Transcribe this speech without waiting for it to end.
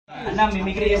అన్న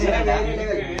మిమిక్రీ చేసేదా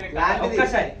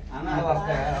ఒక్కసారి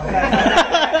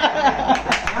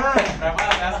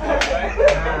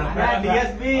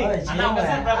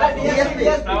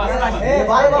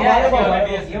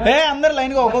అందరు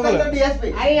లైన్ గా ఒక్కొక్కరు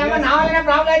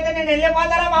ప్రాబ్లం అయితే నేను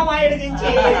వెళ్ళిపోతారా మా మాయడి నుంచి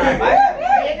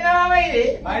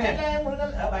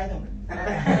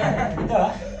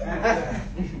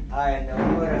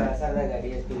సరదాగా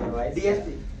DSP.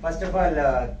 First of all,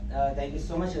 thank you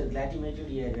so much. Glad to meet you,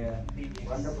 dear.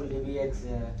 Wonderful DBX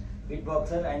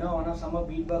beatboxer. I know one of some of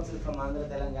beatboxers from Andhra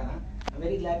Telangana. I'm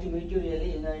very glad to meet you really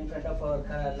in front of our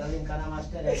loving Kana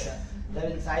master and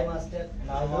loving Sai master.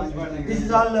 This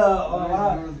is all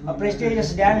a prestigious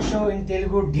dance show in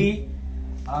Telugu, Dhee.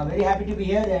 Very happy to be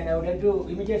here, and I would like to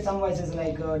imitate some voices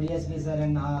like DSP sir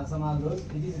and some of those.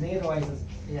 It is their voices.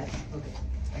 Yeah, okay.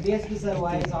 DSP sir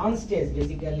voice on stage,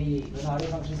 basically when audio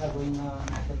functions are going on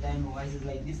at the time, voice is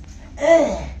like this.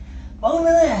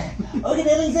 Okay,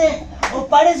 darling say, oh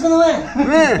parties kunava,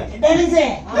 darling say,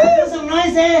 do some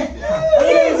noise say,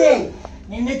 okay darling say,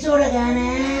 ninnu chodagane,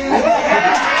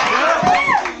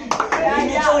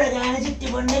 ninnu chodagane chitti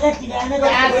bonde gattigane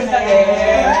kottugundane,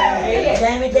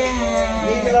 jamita,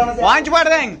 వాంచి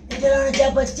పాడదాం నిజలోన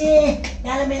చేపచ్చి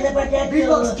నేల మీద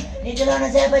పడ్డట్టు, నిజలోన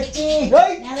చేపచ్చి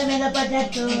నేల మీద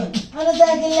పడ్డట్టు, మనసా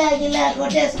గిల్లా గిల్లా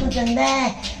కొట్టేసుకుంటుందా,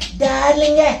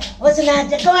 darling వచ్చిన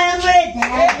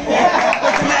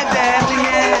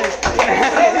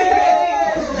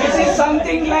This is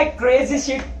something like crazy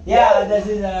shit. Yeah, this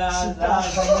is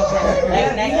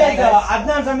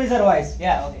Adnan Sami sir voice.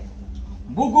 Yeah, okay.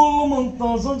 బుగులు మంతా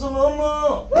సంచలన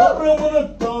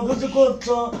అప్రమనత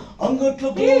దచుకొచ్చా అంగట్ల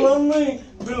పూలన్నీ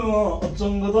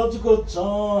చంగ దచుకొచ్చా.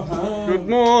 Good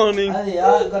morning. అది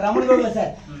రమణ గోగుల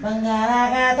సార్.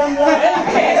 బంగాళాఖాతంలో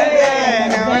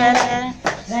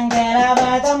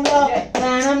రంగరాబాతంలో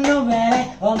ప్రాణం నువ్వేలే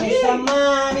ఓ మిస్సమ్మ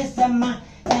మిస్సమ్మ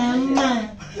అమ్మ.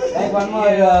 Like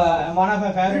one of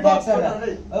my favorite actor,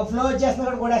 flow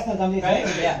చేస్తున్నారు కూడా వేస్తారు complete.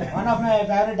 One of my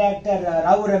favorite actor,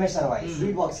 Rao Ramesh sir voice.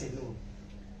 Beatboxing.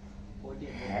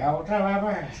 అవుట్రా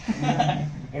బాబా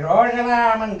ఈ రోజున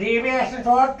మన DBS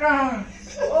చూడటం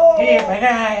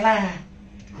పైగా ఇలా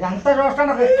ఎంత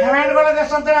చూస్తాను కమాండ్ కూడా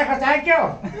తెస్తుంటే అక్కడ థ్యాంక్ యూ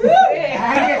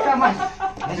సో మచ్.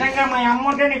 నిజంగా మా అమ్మ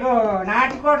ఉంటే నీకు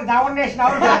నాటుకోటి దవన్ చేసిన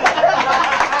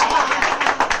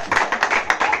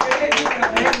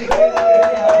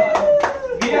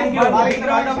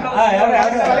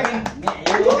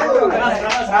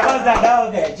ప్రభాస్ దండ.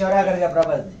 ఓకే చివరాఖరిగా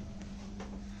ప్రభాస్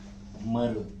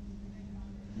మరు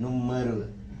నుమ్మరు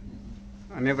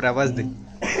అనే ప్రభాస్ ది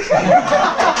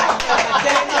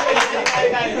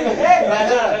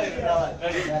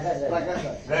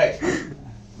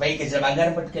బైక్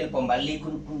బంగారం పట్టుకెళ్ళిపో మళ్ళీ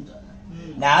కొనుక్కుంటా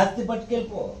నాస్తి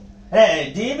పట్టుకెళ్ళిపో.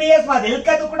 DBS మా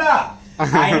తెలుకదు కూడా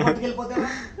ఆయన పట్టుకెళ్ళిపోతే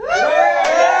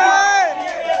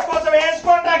కోసం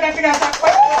వేసుకోండి గట్టిగా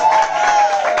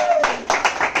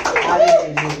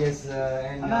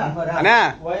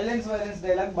వైలెన్స్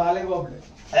డైలాగ్ బాలేబాబు.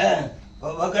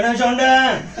 ఒక్క నిమిషం ఉండ.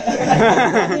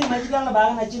 ఈ మధ్యకాలంలో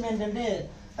బాగా నచ్చింది ఏంటంటే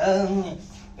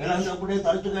ఇలాంటప్పుడే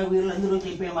తరచుగా వీళ్ళందరూ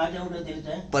చెప్పే మాట ఏమిటో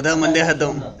తెలుసా, 10 మంది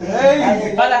హద్దాం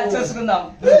చూసుకుందాం.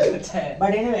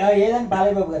 బట్ ఏదంటే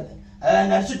బాలయ్యబాబు గారు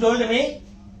nurse told me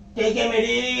take a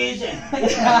medicine.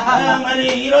 మరి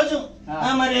ఈరోజు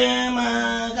మరి మా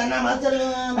కన్నా మాస్టర్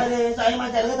మరి సాయి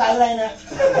మాస్టర్ తాగదు ఆయన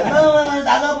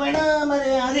తాగకపోయినా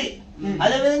మరి అది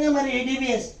అదే విధంగా మరి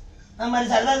DBS మరి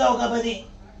సరదాగా ఒక 10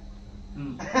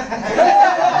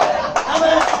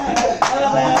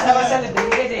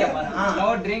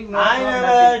 ఆయన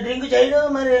డ్రింక్ చేయడు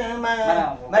మరి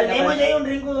మరి మేము చేయం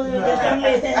డ్రింక్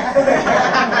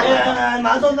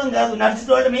మా సొంతం కాదు. Nurse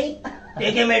told me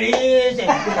take a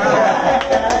medicine.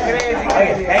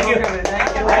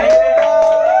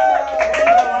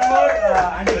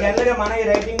 అంటే జనరల్ గా మన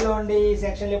రైటింగ్ లో ఉండి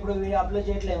సెక్షన్ ఎప్పుడు అప్లోడ్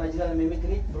చేయట్లేదు మధ్యకాలం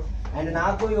మిమిక్రీ. అండ్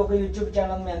నాకు ఒక యూట్యూబ్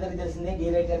ఛానల్ మీ అందరికి తెలిసిందే ఢీ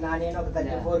రైటర్ నాని అని ఒక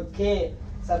 34K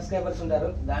సబ్స్క్రైబర్స్ ఉంటారు.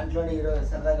 దాంట్లోనే ఈరోజు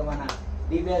సరదాగా మన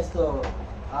DBS తో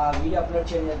వీడియో అప్లోడ్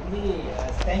చేయడం జరిగింది.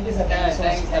 Thank you sir.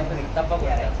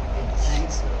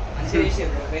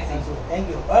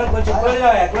 కొంచెం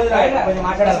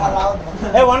మాట్లాడాలి.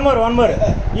 వన్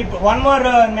మోర్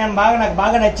నాకు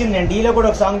బాగా నచ్చింది. నేను డీలో కూడా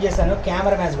ఒక సాంగ్ చేశాను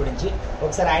కెమెరా మ్యాన్స్ గురించి.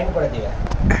 ఒకసారి ఆయన కూడా దిగా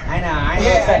ఆయన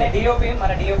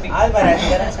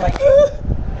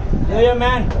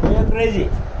man crazy.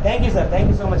 Thank you sir. Thank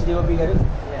you so much DOP గారు.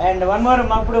 అండ్ వన్ మోర్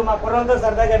ఇప్పుడు మా కుర్రంతో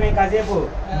సరదాగా మేము కాసేపు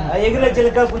ఎగిరే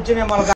చిలుక కూర్చునే మన